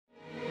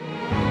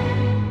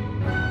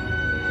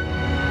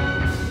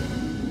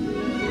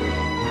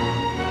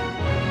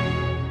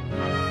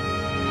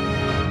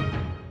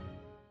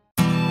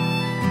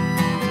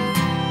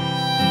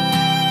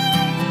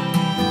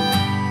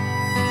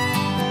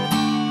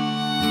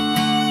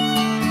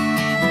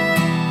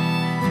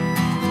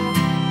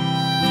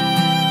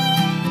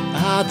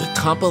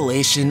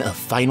compilation of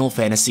Final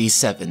Fantasy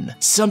VII.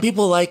 Some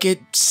people like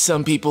it,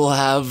 some people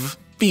have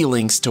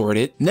feelings toward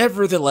it.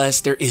 Nevertheless,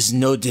 there is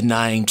no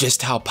denying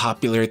just how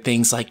popular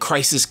things like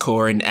Crisis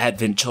Core and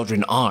Advent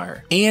Children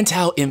are, and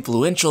how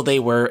influential they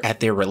were at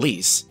their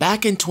release.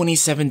 Back in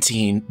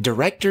 2017,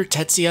 director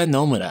Tetsuya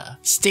Nomura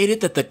stated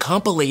that the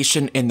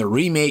compilation and the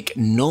remake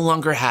no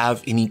longer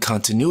have any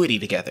continuity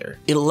together.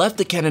 It left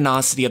the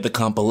canonicity of the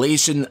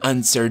compilation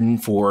uncertain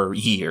for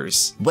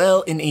years.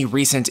 Well, in a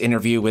recent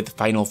interview with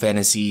Final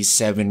Fantasy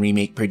VII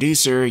Remake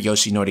producer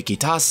Yoshinori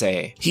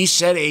Kitase, he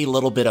shed a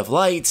little bit of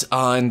light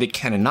on the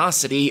canonicity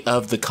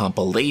of the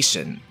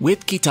compilation,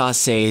 with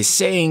Kitase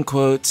saying,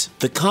 quote,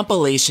 "The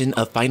compilation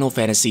of Final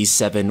Fantasy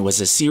VII was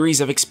a series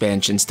of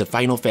expansions to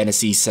Final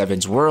Fantasy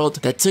VII's world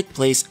that took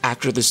place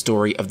after the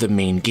story of the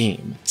main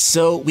game.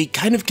 So we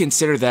kind of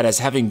consider that as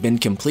having been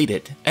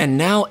completed. And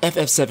now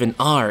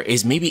FF7R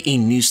is maybe a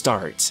new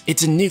start.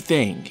 It's a new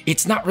thing.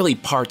 It's not really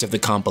part of the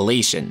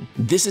compilation.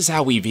 This is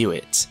how we view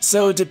it.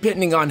 So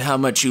depending on how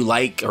much you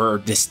like or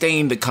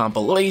disdain the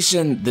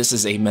compilation, this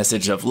is a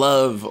message of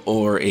love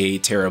or a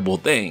terrible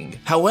thing."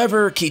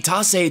 However,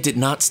 Kitase did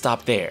not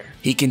stop there.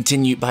 He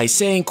continued by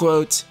saying,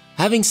 quote,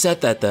 "Having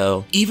said that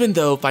though, even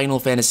though Final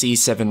Fantasy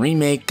VII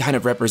Remake kind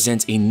of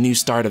represents a new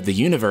start of the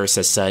universe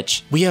as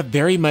such, we have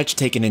very much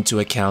taken into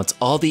account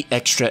all the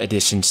extra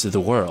additions to the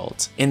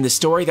world, and the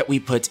story that we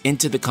put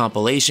into the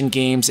compilation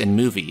games and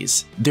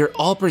movies. They're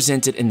all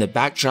presented in the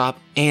backdrop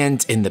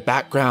and in the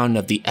background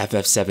of the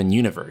FF7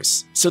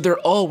 universe. So they're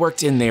all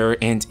worked in there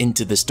and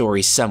into the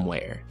story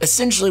somewhere."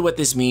 Essentially what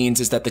this means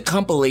is that the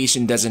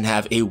compilation doesn't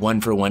have a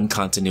one-for-one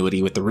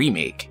continuity with the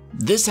remake.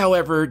 This,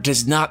 however,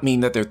 does not mean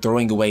that they're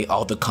throwing away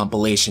all the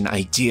compilation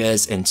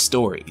ideas and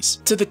stories.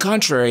 To the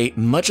contrary,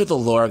 much of the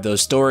lore of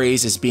those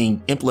stories is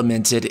being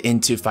implemented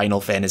into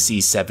Final Fantasy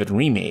VII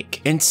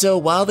Remake. And so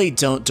while they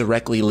don't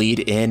directly lead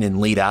in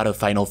and lead out of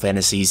Final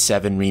Fantasy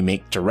VII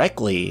Remake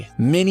directly,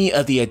 many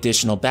of the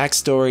additional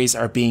backstories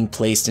are being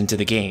placed into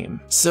the game.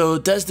 So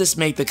does this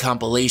make the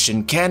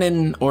compilation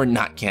canon or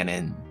not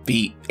canon?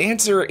 The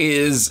answer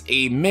is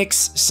a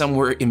mix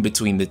somewhere in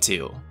between the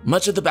two.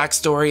 Much of the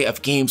backstory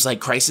of games like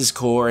Crisis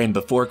Core and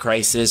Before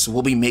Crisis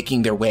will be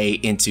making their way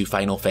into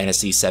Final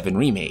Fantasy VII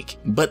Remake,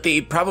 but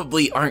they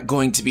probably aren't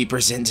going to be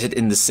presented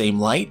in the same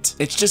light.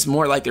 It's just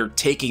more like they're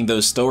taking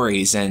those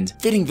stories and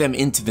fitting them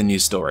into the new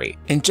story.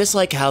 And just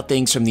like how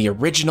things from the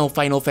original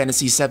Final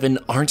Fantasy VII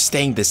aren't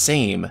staying the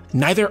same,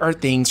 neither are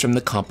things from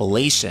the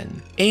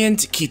compilation. And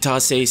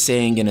Kitase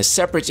saying in a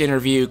separate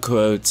interview,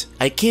 quote,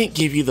 "I can't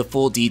give you the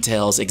full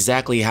details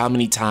exactly how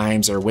many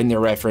times or when they're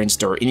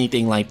referenced or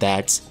anything like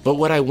that, but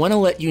what I want to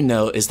let you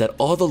know is that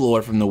all the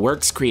lore from the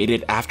works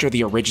created after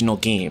the original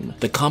game,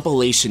 the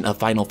compilation of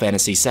Final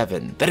Fantasy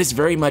VII, that is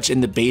very much in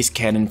the base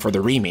canon for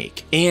the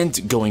remake,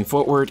 and going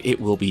forward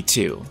it will be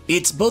too."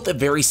 It's both a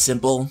very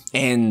simple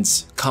and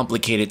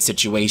complicated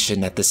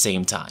situation at the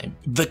same time.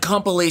 The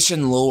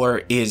compilation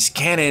lore is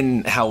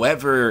canon,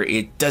 however,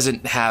 it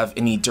doesn't have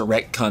any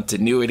direct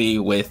continuity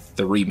with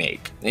the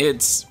remake.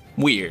 It's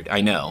weird,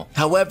 I know.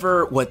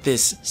 However, what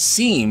this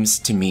seems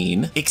to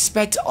mean,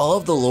 expect all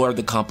of the lore of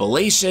the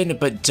compilation,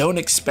 but don't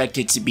expect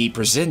it to be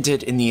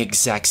presented in the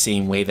exact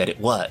same way that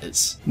it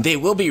was. They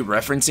will be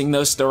referencing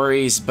those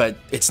stories, but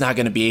it's not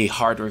going to be a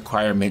hard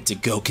requirement to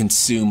go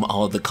consume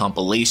all of the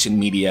compilation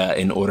media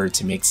in order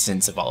to make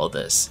sense of all of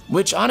this.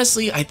 Which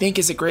honestly, I think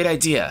is a great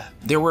idea.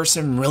 There were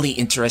some really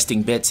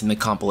interesting bits in the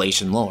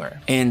compilation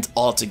lore, and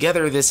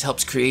altogether this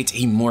helps create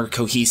a more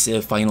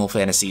cohesive Final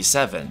Fantasy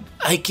VII.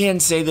 I can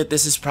say that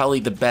this is probably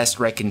the best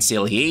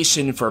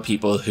reconciliation for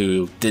people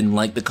who didn't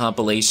like the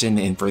compilation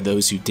and for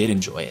those who did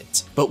enjoy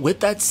it. But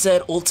with that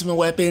said, Ultima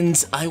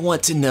Weapons, I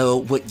want to know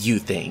what you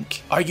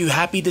think. Are you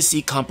happy to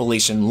see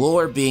compilation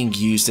lore being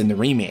used in the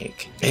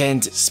remake?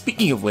 And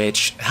speaking of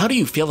which, how do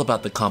you feel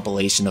about the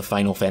compilation of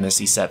Final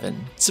Fantasy VII?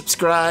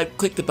 Subscribe,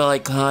 click the bell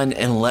icon,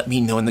 and let me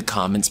know in the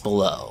comments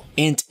below.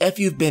 And if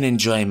you've been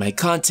enjoying my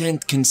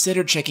content,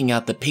 consider checking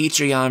out the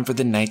Patreon for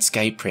the Night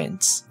Sky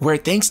Prince, where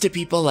thanks to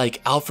people like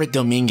Alfred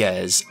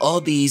Dominguez, all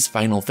these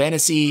Final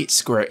Fantasy,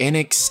 Square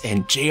Enix,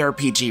 and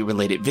JRPG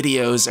related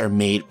videos are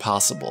made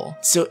possible.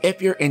 So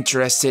if you're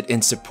interested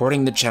in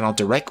supporting the channel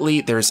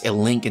directly, there's a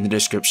link in the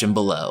description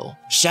below.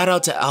 Shout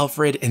out to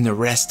Alfred and the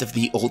rest of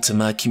the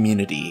Ultima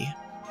community.